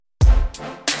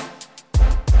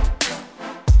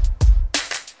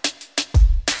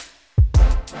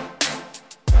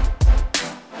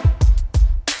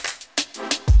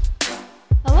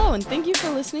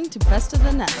listening to Best of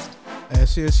the Nest, a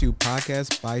SVSU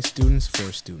podcast by students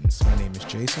for students. My name is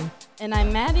Jayson. And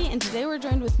I'm Maddie, and today we're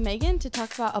joined with Megan to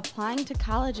talk about applying to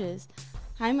colleges.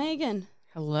 Hi, Megan.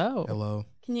 Hello. Hello.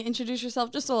 Can you introduce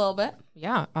yourself just a little bit?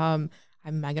 Yeah, I'm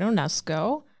Megan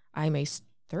Onesko. I'm a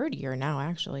third year now,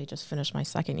 actually. Just finished my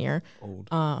second year. Old.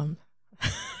 I'm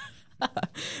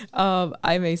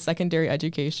a secondary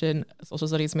education social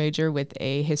studies major with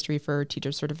a history for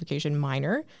teacher certification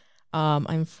minor.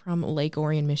 I'm from Lake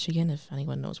Orion, Michigan, if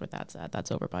anyone knows where that's at. That's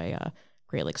over by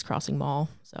Great Lakes Crossing Mall.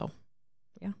 So,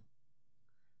 yeah.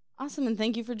 Awesome, and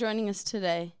thank you for joining us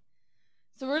today.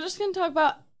 So we're just going to talk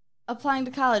about applying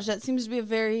to college. That seems to be a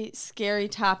very scary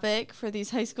topic for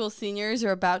these high school seniors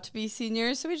or about to be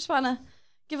seniors. So we just want to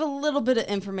give a little bit of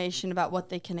information about what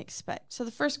they can expect. So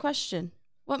the first question,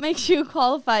 what makes you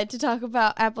qualified to talk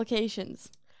about applications?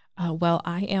 Well,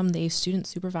 I am the student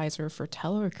supervisor for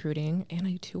telerecruiting and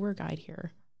a tour guide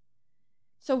here.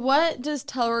 So what does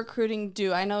telerecruiting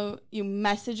do? I know you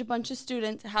message a bunch of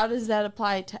students. How does that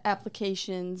apply to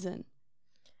applications?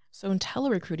 So in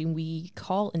telerecruiting, we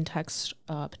call and text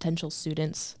potential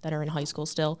students that are in high school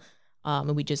still,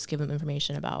 and we just give them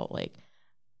information about like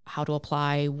how to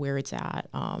apply, where it's at,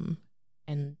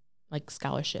 and like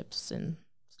scholarships and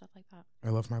stuff like that. I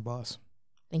love my boss.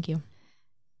 Thank you.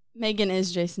 Megan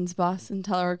is Jason's boss in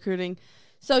telerecruiting.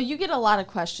 So you get a lot of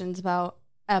questions about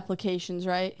applications,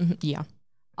 right? Mm-hmm. Yeah.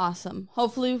 Awesome.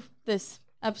 Hopefully this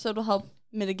episode will help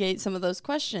mitigate some of those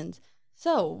questions.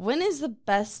 So when is the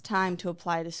best time to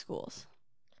apply to schools?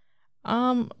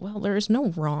 Well, there is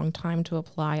no wrong time to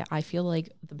apply. I feel like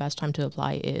the best time to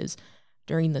apply is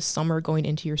during the summer going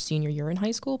into your senior year in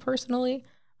high school, personally.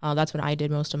 That's when I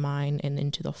did most of mine, and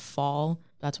into the fall,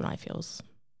 that's when I feel is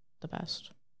the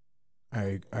best.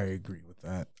 I agree with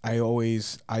that.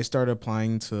 I started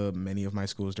applying to many of my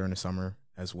schools during the summer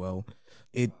as well.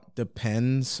 It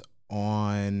depends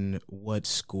on what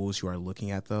schools you are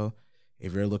looking at, though.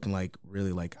 If you're looking like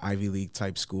really like Ivy League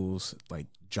type schools, like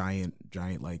giant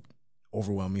like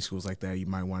overwhelming schools like that, you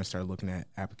might want to start looking at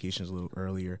applications a little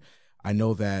earlier. I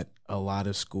know that a lot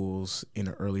of schools in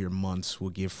the earlier months will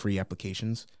give free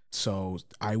applications. So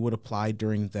I would apply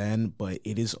during then, but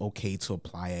it is okay to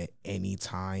apply at any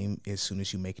time as soon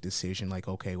as you make a decision like,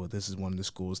 okay, well, this is one of the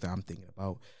schools that I'm thinking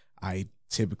about. I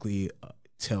typically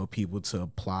tell people to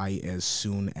apply as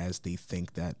soon as they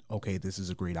think that, okay, this is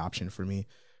a great option for me.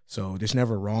 So there's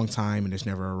never a wrong time and there's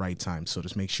never a right time. So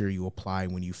just make sure you apply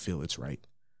when you feel it's right.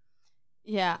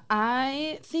 Yeah,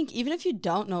 I think even if you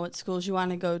don't know what schools you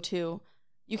want to go to,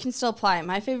 you can still apply.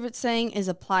 My favorite saying is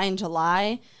apply in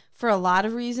July for a lot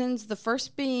of reasons. The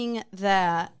first being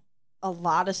that a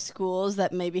lot of schools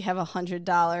that maybe have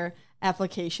 $100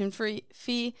 application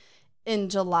fee in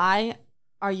July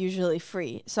are usually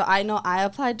free. So I know I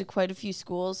applied to quite a few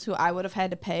schools who I would have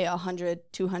had to pay $100,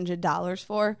 $200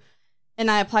 for. And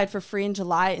I applied for free in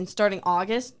July, and starting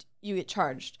August, you get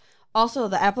charged. Also,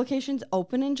 the applications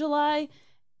open in July,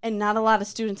 and not a lot of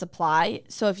students apply.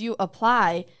 So if you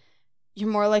apply, you're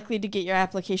more likely to get your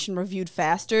application reviewed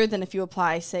faster than if you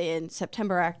apply, say, in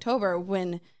September or October,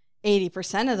 when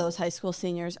 80% of those high school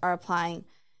seniors are applying.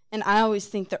 And I always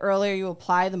think the earlier you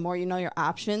apply, the more you know your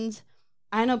options.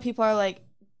 I know people are like,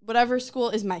 whatever school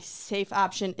is my safe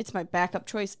option, it's my backup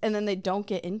choice, and then they don't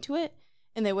get into it,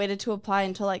 and they waited to apply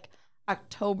until, like,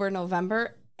 October,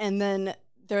 November, and then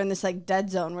they're in this like dead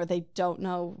zone where they don't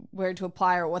know where to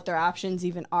apply or what their options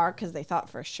even are because they thought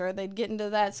for sure they'd get into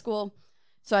that school.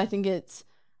 So I think it's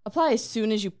apply as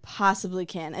soon as you possibly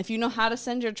can. If you know how to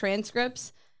send your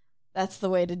transcripts, that's the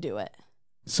way to do it.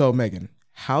 So Megan,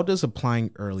 how does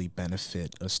applying early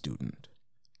benefit a student?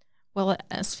 Well, at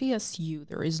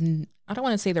SVSU, I don't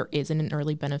want to say there isn't an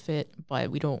early benefit,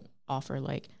 but we don't offer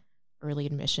like early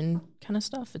admission kind of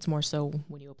stuff. It's more so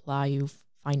when you apply, you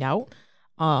find out.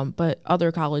 But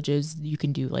other colleges, you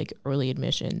can do like early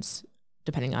admissions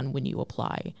depending on when you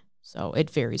apply. So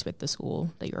it varies with the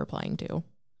school that you're applying to.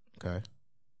 Okay.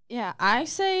 Yeah, I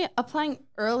say applying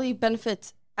early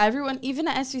benefits everyone, even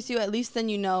at SVSU, at least then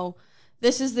you know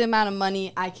this is the amount of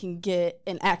money I can get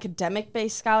in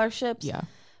academic-based scholarships. Yeah.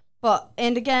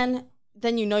 And again,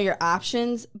 then you know your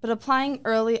options. But applying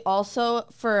early also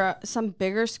for some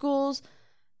bigger schools,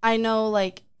 I know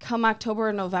like come October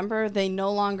or November, they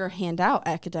no longer hand out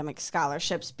academic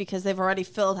scholarships because they've already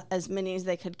filled as many as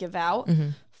they could give out. Mm-hmm.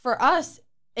 For us,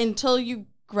 until you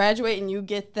graduate and you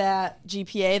get that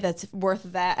GPA that's worth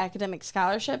that academic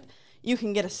scholarship, you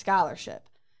can get a scholarship.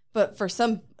 But for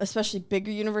some, especially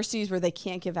bigger universities where they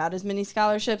can't give out as many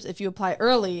scholarships, if you apply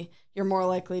early, you're more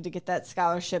likely to get that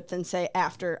scholarship than, say,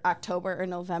 after October or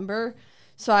November.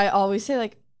 So I always say,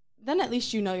 like, then at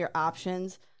least you know your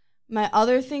options. My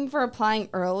other thing for applying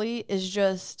early is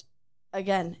just,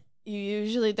 again,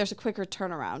 there's a quicker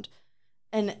turnaround.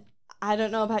 And I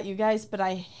don't know about you guys, but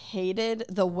I hated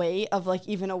the wait of like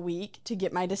even a week to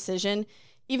get my decision,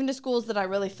 even to schools that I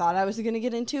really thought I was going to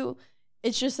get into.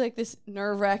 It's just like this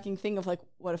nerve-wracking thing of like,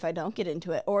 what if I don't get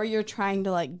into it? Or you're trying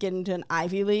to like get into an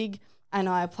Ivy League. I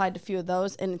know I applied to a few of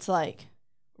those, and it's like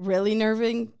really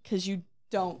nerving because you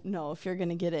don't know if you're going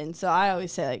to get in. So I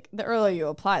always say like the earlier you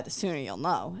apply, the sooner you'll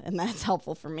know. And that's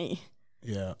helpful for me.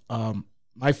 Yeah.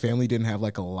 My family didn't have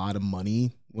like a lot of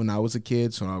money when I was a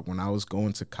kid. So when I was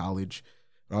going to college,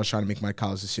 when I was trying to make my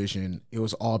college decision, it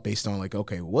was all based on like,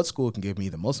 okay, what school can give me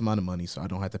the most amount of money so I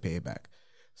don't have to pay it back.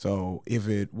 So if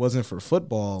it wasn't for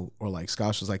football or like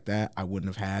scholarships like that, I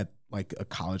wouldn't have had like a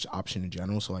college option in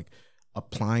general. So like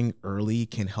applying early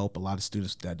can help a lot of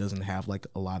students that doesn't have like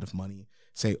a lot of money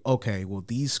say, okay, well,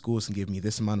 these schools can give me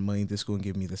this amount of money. This school can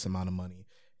give me this amount of money.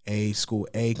 School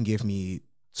A can give me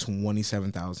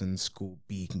 27,000. School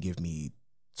B can give me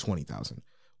 20,000.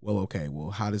 Well, okay.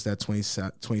 Well, how does that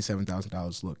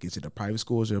 $27,000 look? Is it a private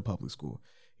school or is it a public school?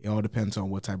 It all depends on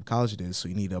what type of college it is. So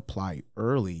you need to apply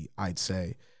early, I'd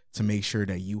say, to make sure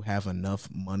that you have enough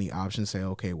money options. Say,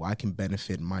 okay, well, I can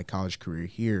benefit my college career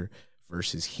here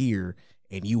versus here.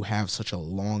 And you have such a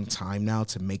long time now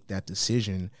to make that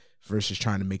decision versus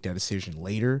trying to make that decision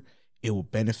later. It will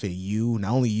benefit you,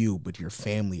 not only you, but your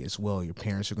family as well. Your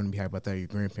parents are going to be happy about that. Your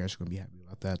grandparents are going to be happy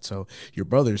about that. So your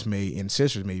brothers and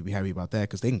sisters may be happy about that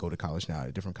because they can go to college now at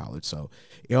a different college. So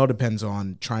it all depends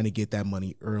on trying to get that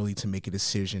money early to make a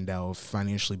decision that will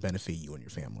financially benefit you and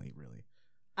your family, really.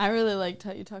 I really liked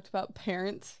how you talked about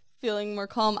parents feeling more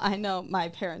calm. I know my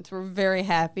parents were very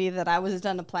happy that I was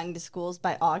done applying to schools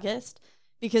by August,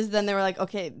 because then they were like,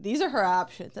 okay, these are her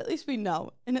options. At least we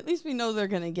know. And at least we know they're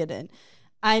going to get in.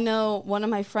 I know one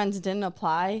of my friends didn't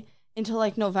apply until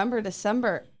like November,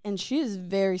 December, and she is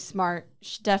very smart.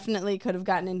 She definitely could have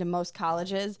gotten into most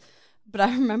colleges. But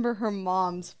I remember her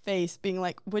mom's face being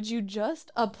like, would you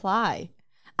just apply?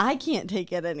 I can't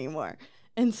take it anymore.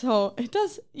 And so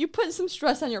you put some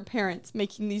stress on your parents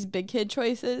making these big kid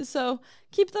choices. So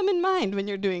keep them in mind when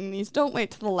you're doing these. Don't wait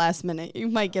till the last minute. You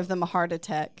might give them a heart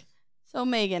attack. So,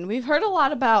 Megan, we've heard a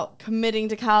lot about committing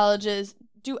to colleges.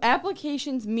 Do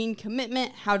applications mean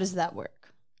commitment? How does that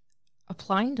work?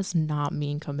 Applying does not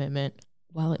mean commitment.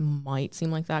 Well, it might seem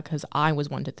like that because I was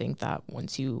one to think that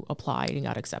once you applied and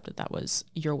got accepted, that was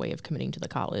your way of committing to the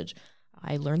college.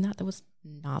 I learned that was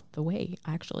not the way,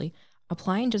 actually.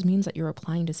 Applying just means that you're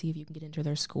applying to see if you can get into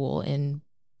their school and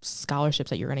scholarships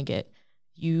that you're going to get.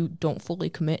 You don't fully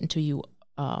commit until you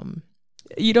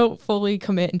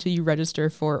register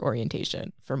for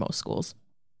orientation for most schools.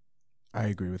 I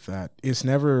agree with that. It's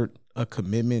never a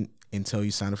commitment until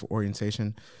you sign up for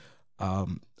orientation.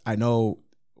 I know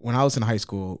when I was in high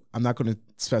school, I'm not going to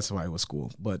specify what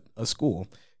school, but a school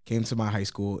came to my high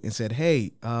school and said,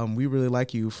 hey, we really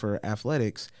like you for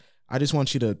athletics. I just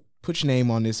want you to put your name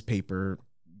on this paper,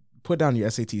 put down your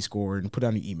SAT score, and put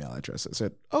down your email address. I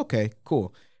said, okay,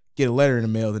 cool. Get a letter in the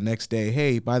mail the next day.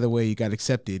 Hey, by the way, you got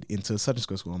accepted into such and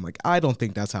such school. I'm like, I don't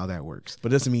think that's how that works.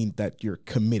 But it doesn't mean that you're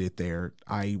committed there.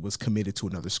 I was committed to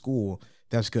another school.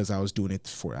 That's because I was doing it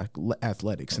for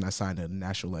athletics, and I signed a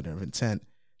national letter of intent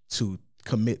to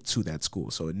commit to that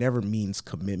school. So it never means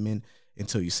commitment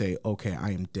until you say, okay,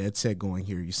 I am dead set going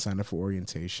here. You sign up for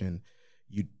orientation.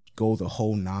 You go the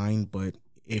whole 9. But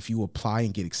if you apply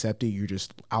and get accepted, you're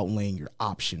just outlaying your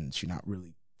options. You're not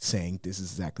really saying this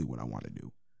is exactly what I want to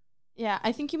do. Yeah,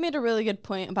 I think you made a really good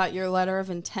point about your letter of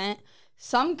intent.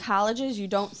 Some colleges, you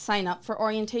don't sign up for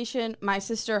orientation. My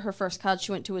sister, her first college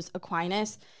she went to was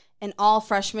Aquinas, and all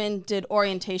freshmen did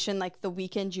orientation like the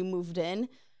weekend you moved in.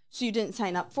 So you didn't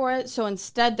sign up for it. So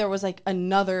instead, there was like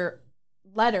another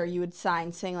letter you would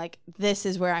sign saying like, this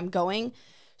is where I'm going.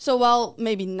 So while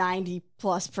maybe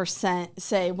 90+%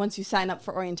 say once you sign up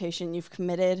for orientation, you've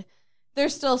committed,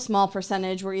 there's still a small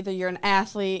percentage where either you're an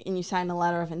athlete and you sign a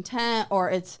letter of intent, or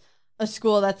it's a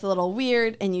school that's a little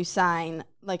weird and you sign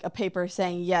like a paper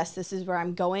saying, yes, this is where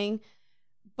I'm going.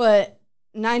 But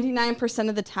 99%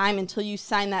 of the time, until you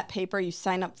sign that paper, you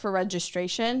sign up for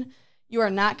registration, you are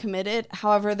not committed.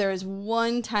 However, there is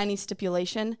one tiny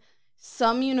stipulation.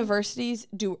 Some universities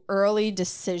do early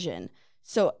decision.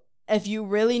 So if you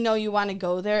really know you want to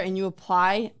go there and you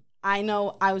apply, I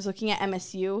know I was looking at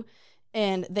MSU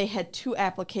and they had 2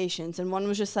 applications, and one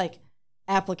was just like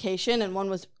application and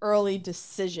one was early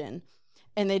decision.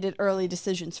 And they did early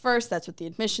decisions first. That's what the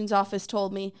admissions office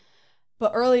told me.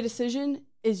 But early decision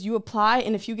is you apply,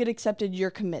 and if you get accepted, you're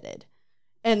committed.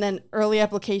 And then early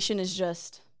application is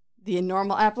just the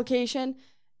normal application.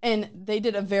 And they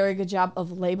did a very good job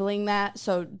of labeling that.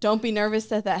 So don't be nervous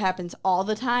that that happens all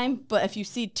the time. But if you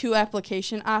see 2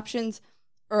 application options,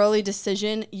 early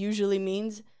decision usually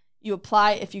means you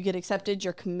apply. If you get accepted,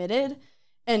 you're committed.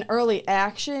 And early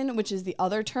action, which is the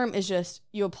other term, is just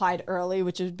you applied early,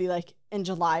 which would be like in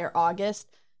July or August.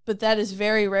 But that is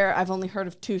very rare. I've only heard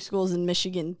of 2 schools in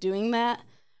Michigan doing that.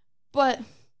 But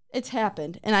it's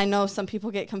happened. And I know some people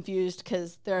get confused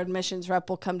because their admissions rep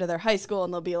will come to their high school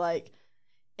and they'll be like,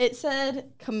 it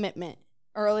said commitment.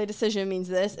 Early decision means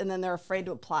this, and then they're afraid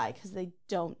to apply because they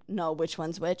don't know which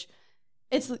one's which.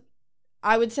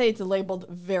 I would say it's labeled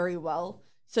very well.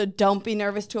 So don't be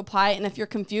nervous to apply. And if you're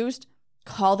confused,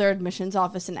 call their admissions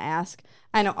office and ask.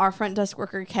 I know our front desk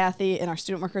worker, Kathy, and our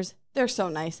student workers, they're so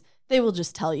nice. They will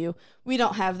just tell you. We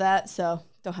don't have that, so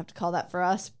don't have to call that for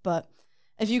us. But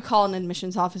if you call an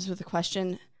admissions office with a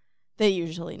question, they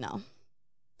usually know.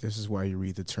 This is why you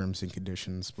read the terms and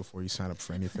conditions before you sign up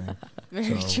for anything.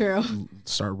 Very true.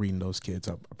 Start reading those, kids.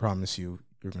 I promise you,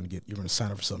 you're gonna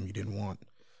sign up for something you didn't want.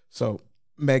 So,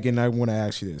 Megan, I want to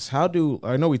ask you this: I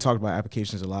know we talked about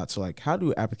applications a lot. So, how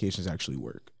do applications actually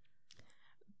work?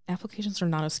 Applications are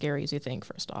not as scary as you think,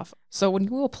 first off. So when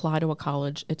you apply to a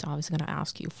college, it's obviously going to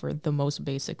ask you for the most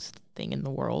basic thing in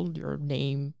the world: your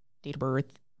name, date of birth,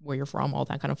 where you're from, all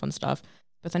that kind of fun stuff.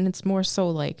 But then it's more so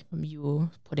like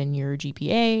you put in your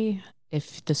GPA.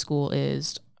 If the school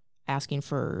is asking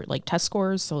for like test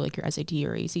scores, so like your SAT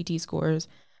or ACT scores.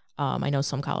 I know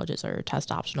some colleges are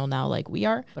test optional now, like we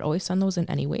are, but always send those in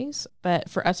anyways. But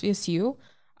for SVSU,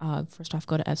 first off,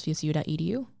 go to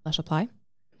svsu.edu/apply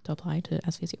to apply to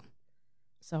SVSU.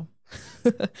 So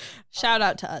shout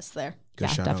out to us there.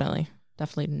 Good yeah,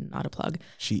 definitely not a plug.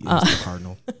 She is the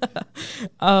Cardinal.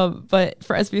 But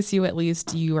for SVSU, at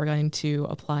least, you are going to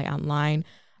apply online.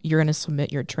 You're going to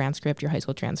submit your transcript, your high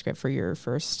school transcript for your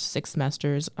first 6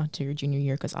 semesters to your junior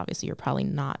year, because obviously you're probably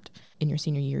not in your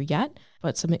senior year yet.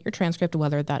 But submit your transcript,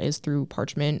 whether that is through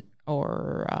Parchment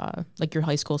or like your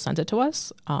high school sent it to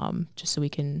us, just so we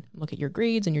can look at your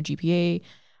grades and your GPA.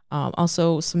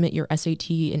 Also submit your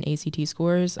SAT and ACT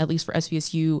scores. At least for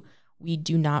SVSU, we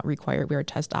do not require, we are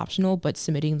test optional, but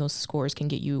submitting those scores can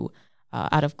get you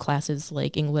out of classes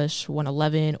like English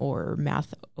 111 or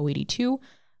Math 082.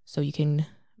 So you can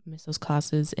miss those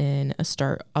classes and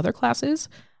start other classes.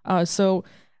 So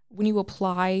when you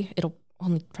apply, it'll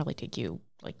only probably take you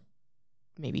like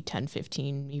maybe 10,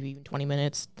 15, maybe even 20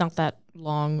 minutes. Not that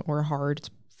long or hard. It's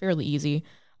fairly easy.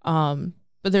 But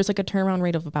there's like a turnaround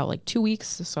rate of about like 2 weeks.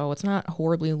 So it's not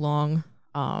horribly long.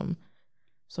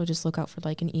 So just look out for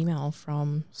like an email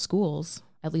from schools.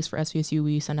 At least for SVSU,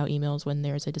 we send out emails when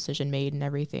there's a decision made and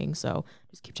everything. So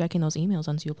just keep checking those emails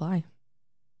once you apply.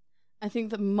 I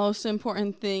think the most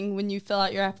important thing when you fill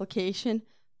out your application,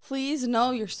 please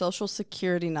know your social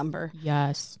security number.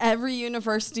 Yes. Every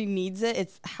university needs it.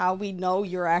 It's how we know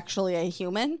you're actually a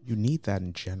human. You need that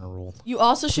in general. You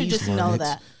also should Please just learn know it.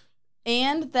 that.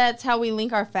 And that's how we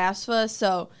link our FAFSA.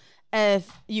 So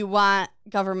if you want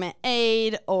government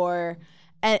aid or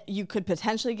you could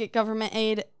potentially get government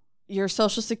aid, your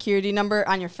social security number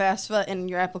on your FAFSA and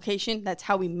your application, that's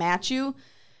how we match you.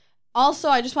 Also,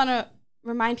 I just want to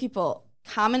remind people,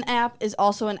 Common App is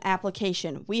also an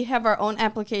application. We have our own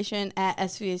application at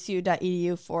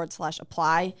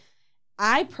svsu.edu/apply.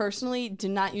 I personally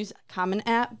did not use Common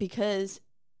App because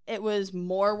it was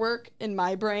more work in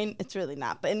my brain. It's really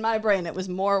not, but in my brain, it was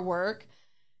more work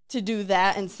to do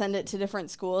that and send it to different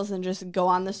schools and just go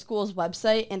on the school's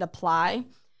website and apply.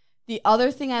 The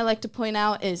other thing I like to point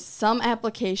out is some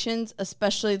applications,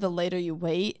 especially the later you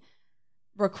wait,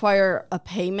 require a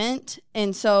payment.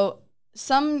 And so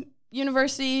some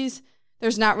universities,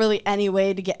 there's not really any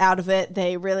way to get out of it.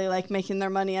 They really like making their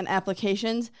money on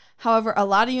applications. However, a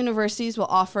lot of universities will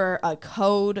offer a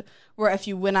code where if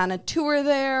you went on a tour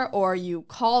there or you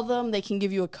call them, they can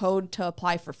give you a code to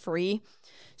apply for free.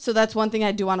 So that's one thing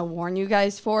I do want to warn you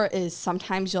guys for is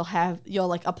sometimes you'll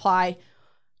like apply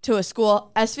to a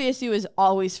school. SVSU is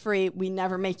always free. We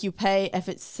never make you pay. If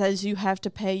it says you have to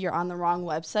pay, you're on the wrong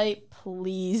website,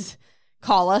 please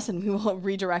call us and we will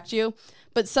redirect you.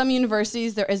 But some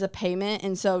universities, there is a payment.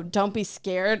 And so don't be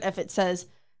scared if it says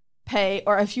pay,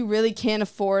 or if you really can't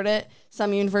afford it.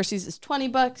 Some universities is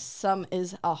 $20, some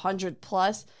is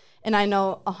 $100+. And I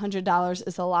know $100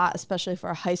 is a lot, especially for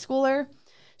a high schooler.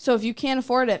 So if you can't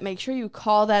afford it, make sure you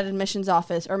call that admissions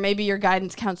office, or maybe your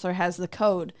guidance counselor has the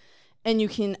code and you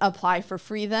can apply for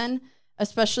free then,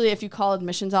 especially if you call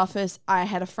admissions office. I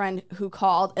had a friend who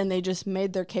called and they just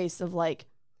made their case of like,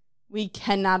 we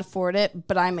cannot afford it,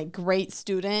 but I'm a great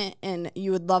student and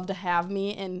you would love to have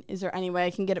me. And is there any way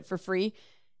I can get it for free?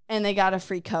 And they got a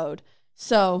free code.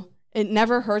 So It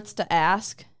never hurts to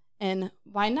ask. And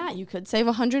why not? You could save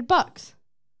 $100.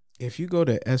 If you go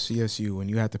to SVSU and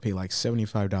you have to pay like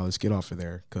 $75, get off of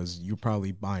there because you're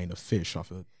probably buying a fish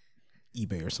off of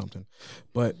eBay or something.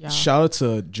 But shout out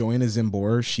to Joanna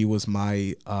Zimbor. She was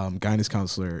my guidance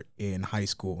counselor in high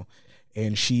school,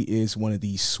 and she is one of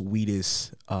the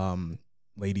sweetest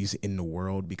ladies in the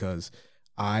world because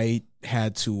it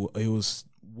was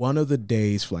one of the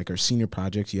days for like our senior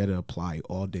projects, you had to apply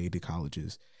all day to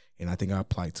colleges. And I think I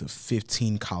applied to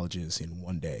 15 colleges in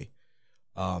one day,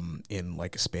 in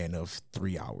like a span of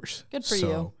 3 hours. Good for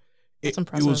you. That's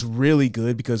impressive. It was really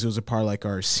good because it was a part of like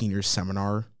our senior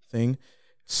seminar thing.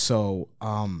 So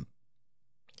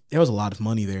there was a lot of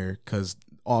money there because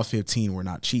all 15 were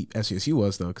not cheap. SVSU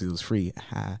was though because it was free.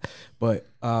 But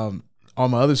all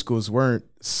my other schools weren't.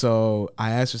 So I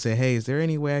asked her, say, hey, is there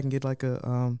any way I can get like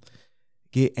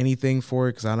get anything for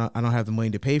it because I don't have the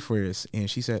money to pay for this? And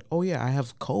she said, oh yeah, I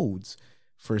have codes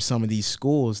for some of these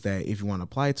schools that if you want to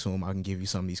apply to them, I can give you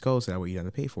some of these codes, so that way you don't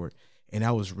have to pay for it. And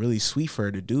that was really sweet for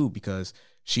her to do because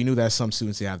she knew that some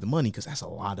students, they have the money because that's a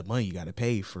lot of money you got to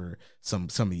pay for some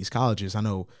of these colleges. I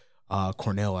know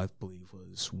Cornell, I believe,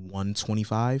 was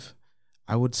 $125,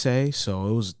 I would say. So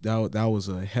it was that was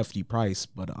a hefty price,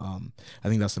 but I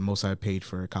think that's the most I paid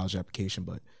for a college application.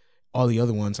 But all the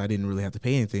other ones, I didn't really have to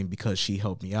pay anything because she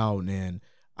helped me out. And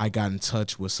I got in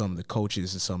touch with some of the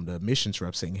coaches and some of the admissions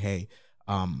reps saying, hey,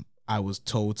 I was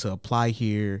told to apply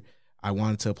here. I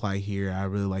wanted to apply here. I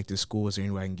really like this school. Is there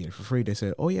any way I can get it for free? They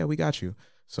said, oh, yeah, we got you.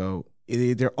 So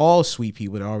they're all sweet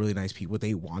people. They're all really nice people.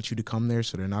 They want you to come there.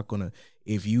 So they're not going to,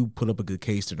 if you put up a good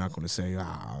case, they're not going to say,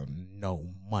 no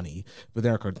money. But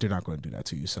they're not going to do that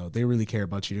to you. So they really care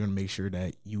about you. They're going to make sure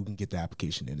that you can get the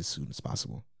application in as soon as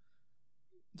possible.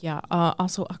 Yeah.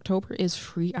 Also, October is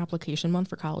free application month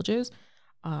for colleges.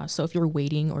 So if you're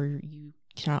waiting or you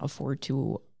cannot afford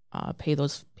to pay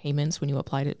those payments when you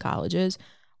apply to colleges,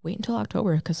 wait until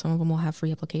October because some of them will have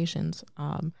free applications.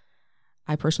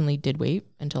 I personally did wait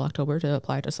until October to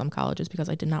apply to some colleges because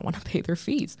I did not want to pay their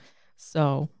fees.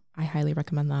 So I highly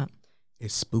recommend that.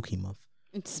 It's spooky month.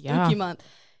 It's spooky month.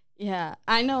 Yeah.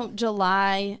 I know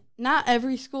July, not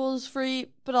every school is free,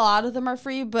 but a lot of them are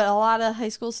free. But a lot of high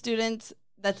school students,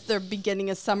 that's their beginning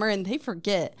of summer and they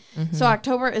forget. Mm-hmm. So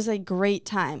October is a great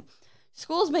time.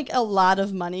 Schools make a lot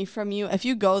of money from you. If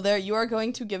you go there, you are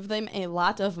going to give them a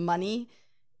lot of money.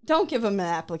 Don't give them an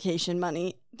application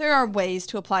money. There are ways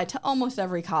to apply to almost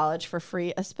every college for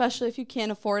free, especially if you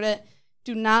can't afford it.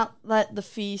 Do not let the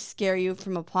fee scare you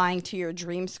from applying to your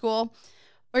dream school.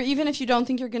 Or even if you don't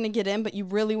think you're going to get in, but you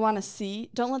really want to see,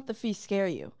 don't let the fee scare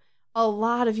you. A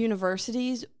lot of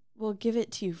universities will give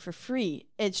it to you for free.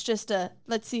 It's just a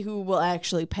let's see who will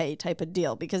actually pay type of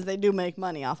deal because they do make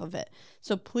money off of it.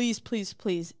 So please, please,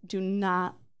 please do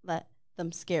not let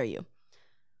them scare you.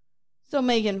 So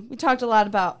Megan, we talked a lot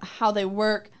about how they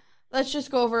work. Let's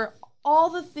just go over all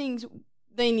the things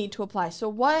they need to apply. So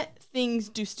what things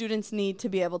do students need to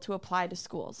be able to apply to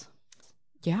schools?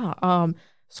 Yeah.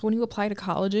 So when you apply to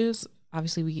colleges,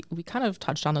 obviously we kind of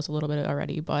touched on this a little bit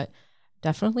already, but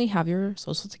definitely have your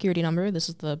social security number. This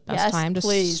is the best time to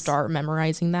start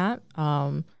memorizing that.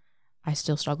 I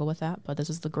still struggle with that, but this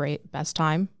is the best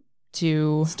time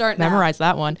to memorize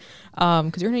that one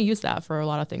because you're going to use that for a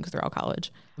lot of things throughout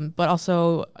college. But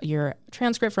also your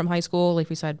transcript from high school, like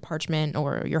we said, parchment,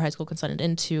 or your high school can send it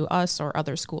into us or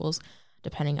other schools,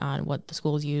 depending on what the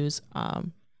schools use.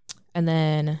 And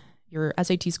then your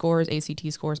SAT scores,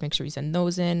 ACT scores, make sure you send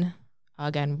those in.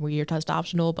 Again, your test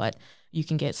optional, but you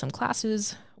can get some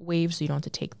classes waived so you don't have to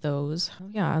take those.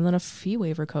 Yeah, and then a fee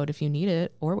waiver code if you need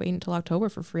it, or wait until October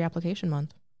for free application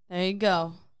month. There you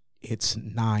go. It's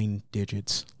 9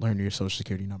 digits. Learn your social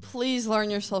security number. Please learn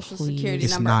your social security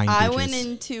number. 9 digits. I went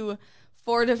into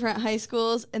 4 different high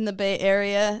schools in the Bay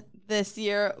Area this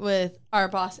year with our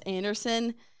boss,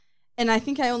 Anderson. And I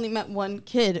think I only met one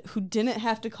kid who didn't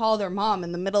have to call their mom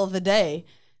in the middle of the day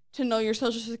to know your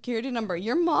social security number.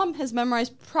 Your mom has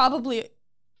memorized probably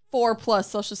 4+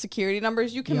 social security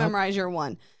numbers. You can memorize your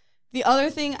one. The other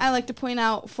thing I like to point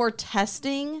out for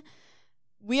testing,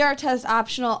 we are test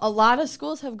optional. A lot of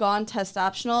schools have gone test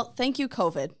optional. Thank you,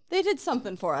 COVID. They did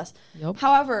something for us. Yep.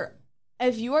 However,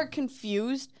 if you are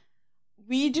confused,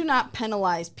 we do not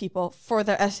penalize people for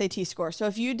their SAT score. So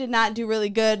if you did not do really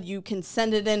good, you can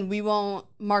send it in. We won't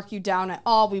mark you down at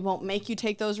all. We won't make you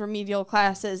take those remedial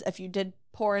classes if you did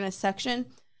poor in a section.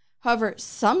 However,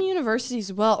 some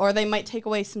universities will, or they might take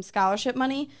away some scholarship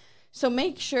money. So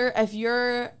make sure if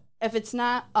it's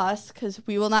not us, because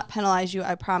we will not penalize you,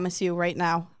 I promise you right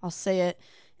now. I'll say it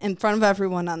in front of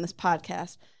everyone on this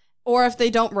podcast. Or if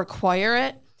they don't require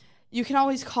it, you can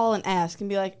always call and ask and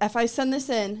be like, if I send this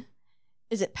in,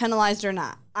 is it penalized or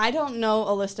not? I don't know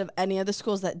a list of any of the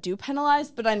schools that do penalize,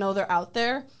 but I know they're out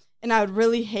there. And I would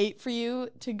really hate for you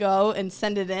to go and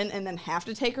send it in and then have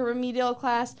to take a remedial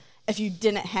class if you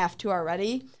didn't have to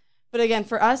already. But again,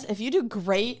 for us, if you do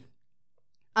great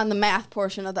on the math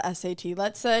portion of the SAT,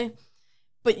 let's say,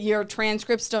 but your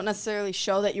transcripts don't necessarily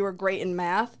show that you were great in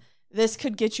math, this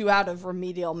could get you out of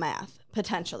remedial math,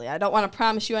 potentially. I don't want to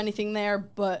promise you anything there,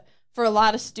 but for a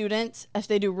lot of students, if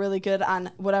they do really good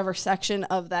on whatever section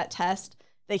of that test,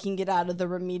 they can get out of the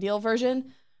remedial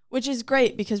version, which is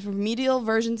great because remedial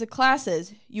versions of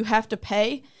classes, you have to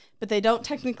pay, but they don't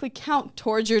technically count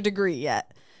towards your degree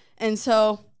yet. And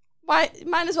so might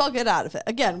as well get out of it.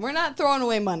 Again, we're not throwing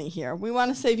away money here. We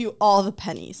want to save you all the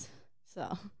pennies.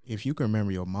 So if you can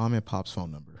remember your mom and pop's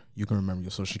phone number, you can remember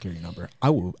your social security number. I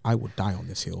will die on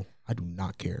this hill. I do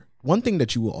not care. One thing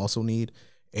that you will also need,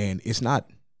 and it's not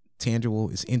tangible,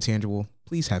 it's intangible.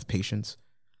 Please have patience.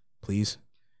 Please.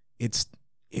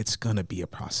 It's gonna be a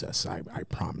process. I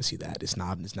promise you that.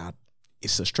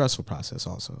 It's a stressful process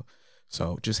also.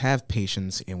 So just have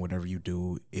patience in whatever you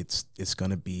do.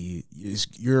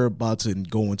 You're about to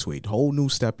go into a whole new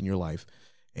step in your life,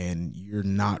 and you're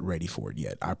not ready for it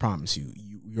yet. I promise you.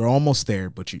 You're almost there,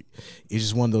 but it's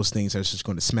just one of those things that's just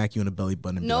going to smack you in the belly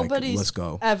button and be like, let's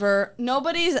go.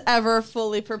 Nobody's ever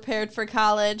fully prepared for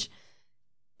college.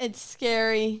 It's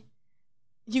scary.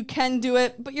 You can do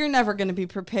it, but you're never going to be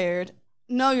prepared.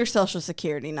 Know your social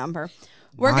security number.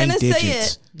 We're going to say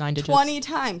it 20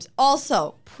 times.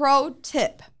 Also, pro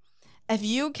tip. If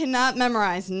you cannot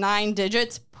memorize 9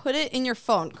 digits, put it in your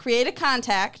phone. Create a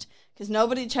contact, because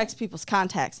nobody checks people's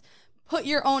contacts. Put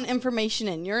your own information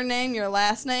in, your name, your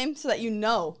last name, so that you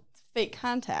know it's a fake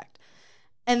contact.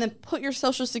 And then put your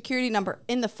social security number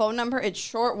in the phone number. It's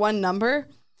short, one number,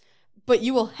 but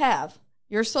you will have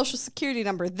your social security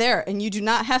number there, and you do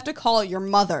not have to call your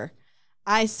mother.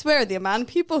 I swear, the amount of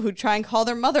people who try and call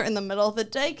their mother in the middle of the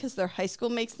day because their high school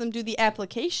makes them do the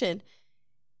application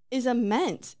is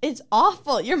immense. It's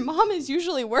awful. Your mom is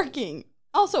usually working.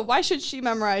 Also, why should she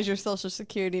memorize your social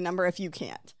security number if you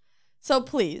can't? So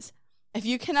please, if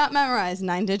you cannot memorize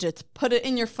 9 digits, put it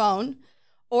in your phone.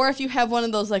 Or if you have one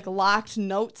of those like locked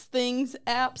notes things,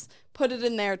 apps, put it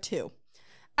in there too.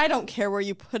 I don't care where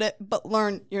you put it, but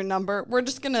learn your number. We're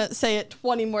just going to say it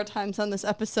 20 more times on this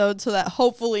episode so that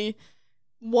hopefully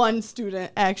one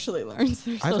student actually learns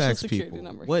their social security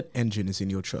number. What engine is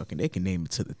in your truck? And they can name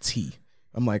it to the T.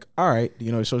 I'm like, all right, do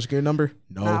you know your social security number?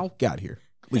 No. Get out of here.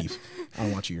 Leave. I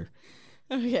don't want you here.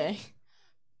 Okay.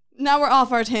 Now we're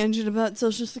off our tangent about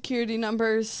social security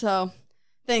numbers, so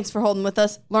thanks for holding with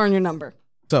us. Learn your number.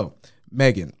 So,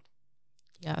 Megan.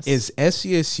 Yes. Is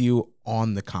SVSU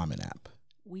on the Common App?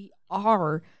 We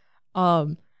are.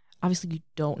 Obviously, you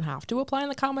don't have to apply in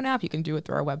the Common App. You can do it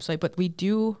through our website, but we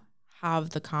do have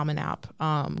the Common App.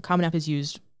 Common App is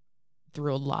used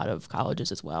through a lot of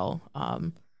colleges as well.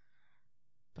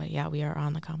 But yeah, we are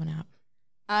on the Common App.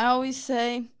 I always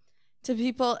say to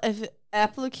people, if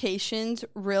applications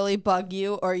really bug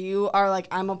you or you are like,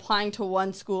 I'm applying to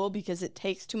one school because it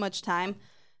takes too much time,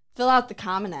 fill out the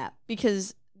Common App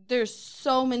because there's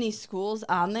so many schools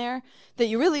on there that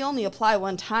you really only apply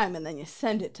one time and then you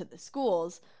send it to the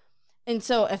schools. And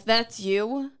so if that's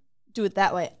you, do it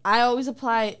that way. I always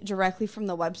apply directly from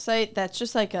the website. That's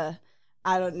just like I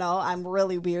don't know, I'm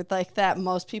really weird like that.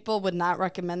 Most people would not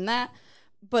recommend that.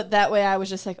 But that way I was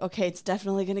just like, okay, it's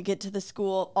definitely going to get to the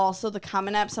school. Also, the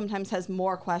Common App sometimes has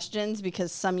more questions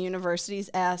because some universities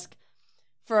ask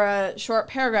for a short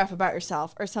paragraph about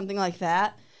yourself or something like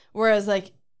that. Whereas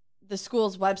like the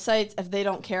school's websites, if they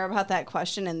don't care about that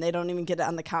question and they don't even get it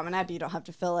on the Common App, you don't have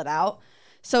to fill it out.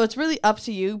 So it's really up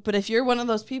to you. But if you're one of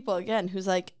those people, again, who's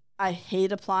like, I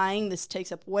hate applying, this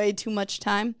takes up way too much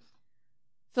time,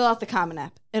 fill out the Common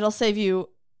App. It'll save you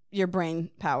your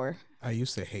brain power.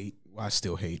 I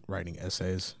still hate writing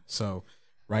essays. So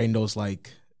writing those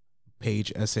like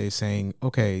page essays saying,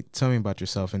 okay, tell me about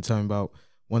yourself and tell me about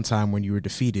one time when you were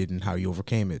defeated and how you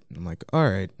overcame it. And I'm like, all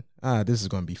right, this is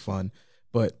going to be fun.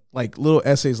 But like little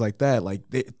essays like that, like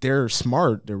they're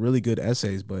smart. They're really good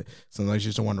essays, but sometimes you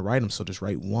just don't want to write them. So just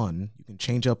write one. You can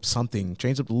change up something,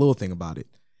 change up the little thing about it,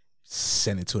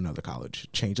 send it to another college,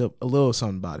 change up a little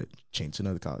something about it, change to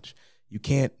another college. You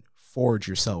can't forge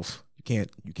yourself. You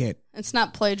can't. It's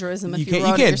not plagiarism. You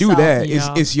can't do that.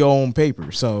 Yeah. It's your own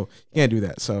paper, so you can't do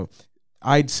that. So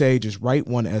I'd say just write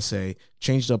one essay,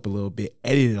 change it up a little bit,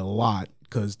 edit it a lot,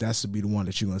 because that's to be the one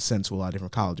that you're going to send to a lot of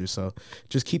different colleges. So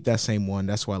just keep that same one.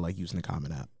 That's why I like using the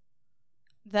Common App.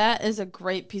 That is a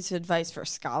great piece of advice for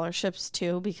scholarships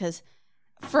too, because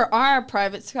For our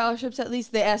private scholarships, at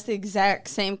least, they ask the exact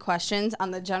same questions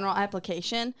on the general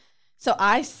application. So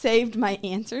I saved my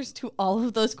answers to all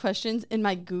of those questions in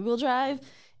my Google Drive,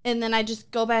 and then I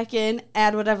just go back in,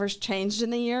 add whatever's changed in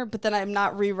the year, but then I'm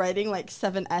not rewriting like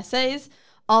 7 essays.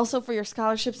 Also, for your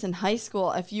scholarships in high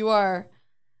school,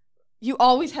 you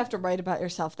always have to write about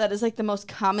yourself. That is like the most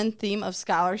common theme of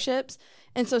scholarships.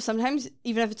 And so sometimes,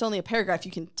 even if it's only a paragraph,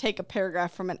 you can take a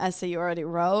paragraph from an essay you already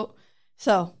wrote.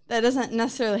 So that doesn't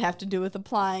necessarily have to do with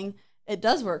applying. It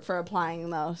does work for applying,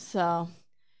 though. So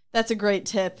that's a great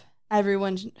tip.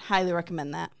 Everyone should highly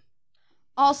recommend that.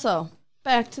 Also,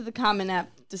 back to the Common App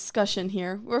discussion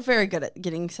here. We're very good at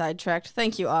getting sidetracked.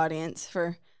 Thank you, audience,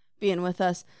 for being with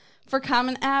us. For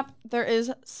Common App, there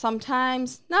is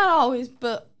sometimes, not always,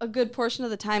 but a good portion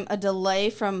of the time, a delay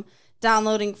from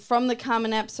downloading from the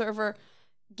Common App server,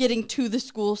 getting to the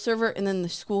school server, and then the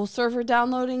school server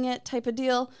downloading it type of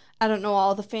deal. I don't know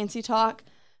all the fancy talk,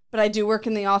 but I do work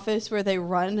in the office where they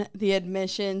run the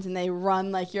admissions and they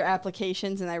run like your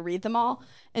applications and I read them all.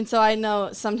 And so I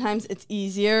know sometimes it's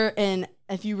easier, and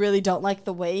if you really don't like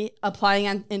the wait, applying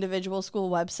on individual school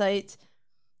websites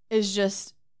is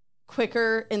just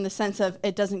quicker in the sense of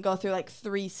it doesn't go through like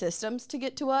 3 systems to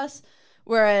get to us,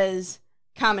 whereas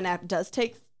Common App does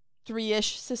take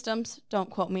 3-ish systems. Don't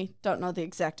quote me. Don't know the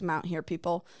exact amount here,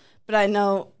 people. But I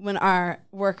know when our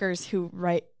workers who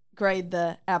grade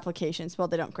the applications, well,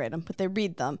 they don't grade them, but they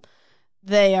read them,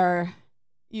 they are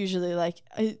usually like,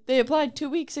 they applied 2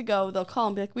 weeks ago. They'll call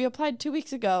and be like, we applied 2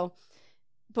 weeks ago,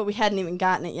 but we hadn't even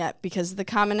gotten it yet because of the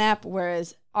Common App,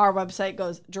 whereas our website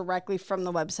goes directly from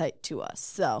the website to us.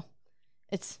 So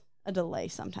it's a delay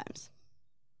sometimes.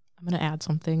 I'm going to add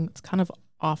something. It's kind of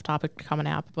off topic to Common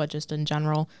App, but just in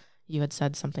general, you had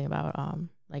said something about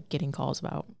like getting calls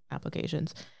about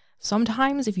applications.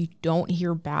 Sometimes if you don't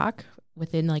hear back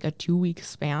within like a 2-week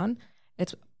span,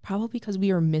 it's probably because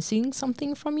we are missing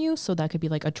something from you. So that could be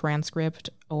like a transcript,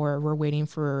 or we're waiting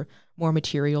for more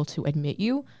material to admit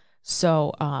you.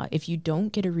 So if you don't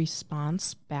get a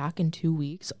response back in 2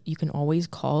 weeks, you can always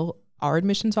call our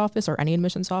admissions office or any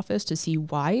admissions office to see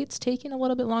why it's taking a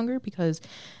little bit longer, because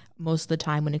most of the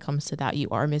time when it comes to that, you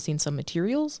are missing some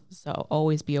materials. So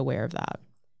always be aware of that.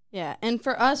 Yeah. And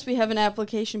for us, we have an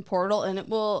application portal, and it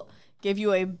will give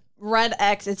you a red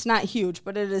X. It's not huge,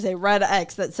 but it is a red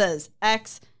X that says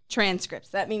X transcripts.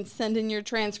 That means send in your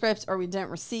transcripts, or we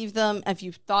didn't receive them if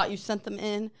you thought you sent them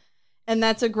in. And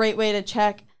that's a great way to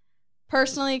check.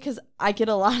 Personally, because I get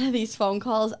a lot of these phone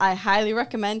calls, I highly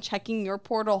recommend checking your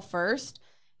portal first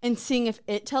and seeing if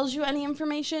it tells you any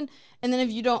information. And then if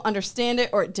you don't understand it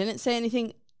or it didn't say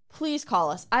anything, please call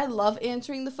us. I love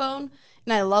answering the phone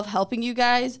and I love helping you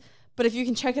guys. But if you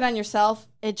can check it on yourself,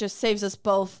 it just saves us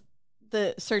both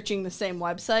searching the same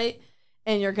website.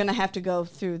 And you're going to have to go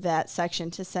through that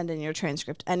section to send in your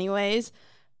transcript anyways.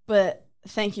 But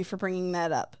thank you for bringing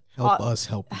that up. Help us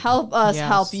help you. Help us Yes.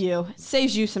 help you. It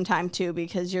saves you some time too,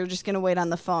 because you're just going to wait on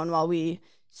the phone while we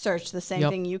search the same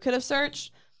thing you could have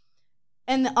searched.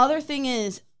 And the other thing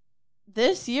is,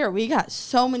 this year we got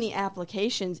so many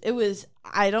applications.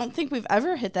 I don't think we've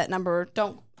ever hit that number.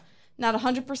 Not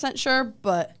 100% sure,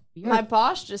 but my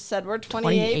boss just said we're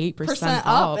 28%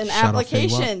 up in Shout out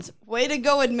applications. Way to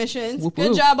go, admissions. Whoop, Good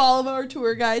whoop. job, all of our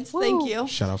tour guides. Woo. Thank you.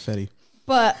 Shout out Fetty.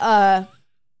 But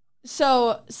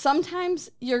so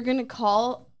sometimes you're going to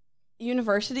call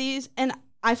universities, and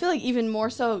I feel like even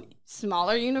more so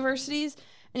smaller universities,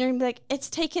 and you're going to be like, it's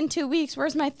taken 2 weeks.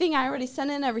 Where's my thing? I already sent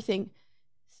in everything.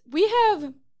 We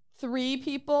have 3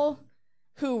 people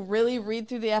who really read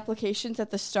through the applications at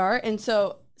the start, and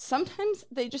so sometimes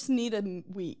they just need a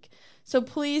week. So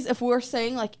please, if we're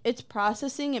saying like it's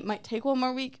processing, it might take 1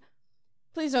 more week,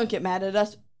 please don't get mad at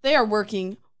us. They are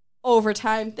working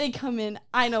overtime. They come in.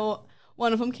 I know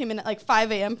one of them came in at like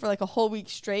 5 a.m. for like a whole week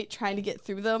straight trying to get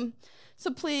through them. So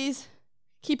please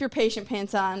keep your patient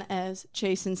pants on, as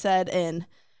Jayson said, and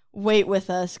wait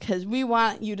with us, because we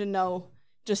want you to know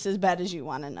just as bad as you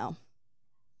want to know.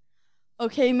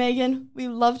 Okay, Megan, we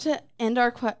love to end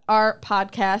our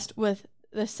podcast with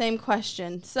the same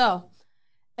question. So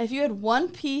if you had one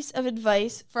piece of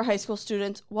advice for high school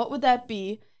students, what would that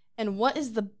be? And what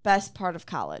is the best part of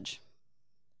college?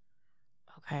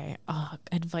 Okay.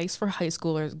 Advice for high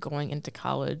schoolers going into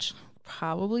college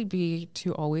probably be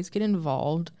to always get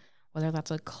involved, whether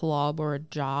that's a club or a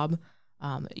job.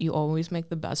 You always make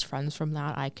the best friends from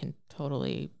that. I can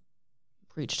totally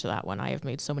preach to that one. I have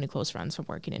made so many close friends from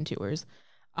working in tours.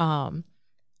 And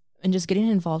just getting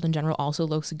involved in general also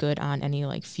looks good on any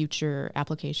like future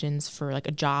applications for like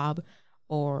a job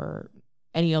or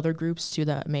any other groups too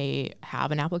that may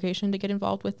have an application to get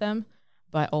involved with them.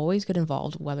 but always get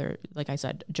involved, whether, like I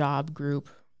said, job, group,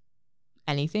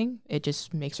 anything. It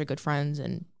just makes her good friends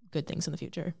and good things in the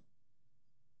future.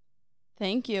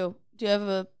 Thank you. Do you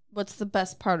have what's the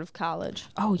best part of college?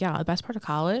 Oh yeah, the best part of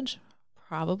college,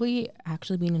 probably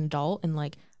actually being an adult and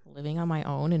like living on my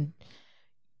own and,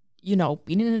 you know,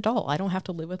 being an adult. I don't have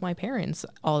to live with my parents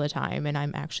all the time, and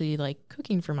I'm actually like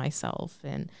cooking for myself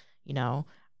and, you know,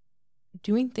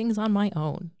 doing things on my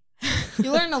own.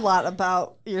 You learn a lot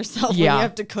about yourself when you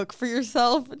have to cook for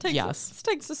yourself. It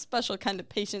takes a special kind of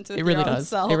patience with your own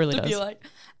self. It really does. Be like,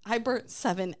 I burnt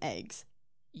 7 eggs.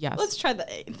 Yes. Let's try the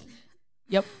 8th.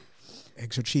 Yep.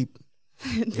 Eggs are cheap.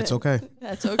 It's okay.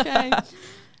 That's okay.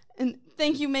 And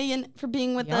thank you, Megan, for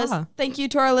being with us. Thank you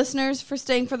to our listeners for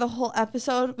staying for the whole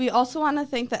episode. We also want to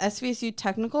thank the SVSU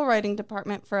Technical Writing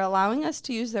Department for allowing us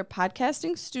to use their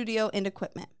podcasting studio and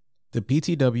equipment. The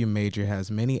PTW major has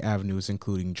many avenues,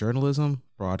 including journalism,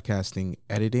 broadcasting,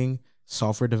 editing,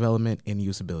 software development, and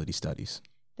usability studies.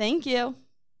 Thank you.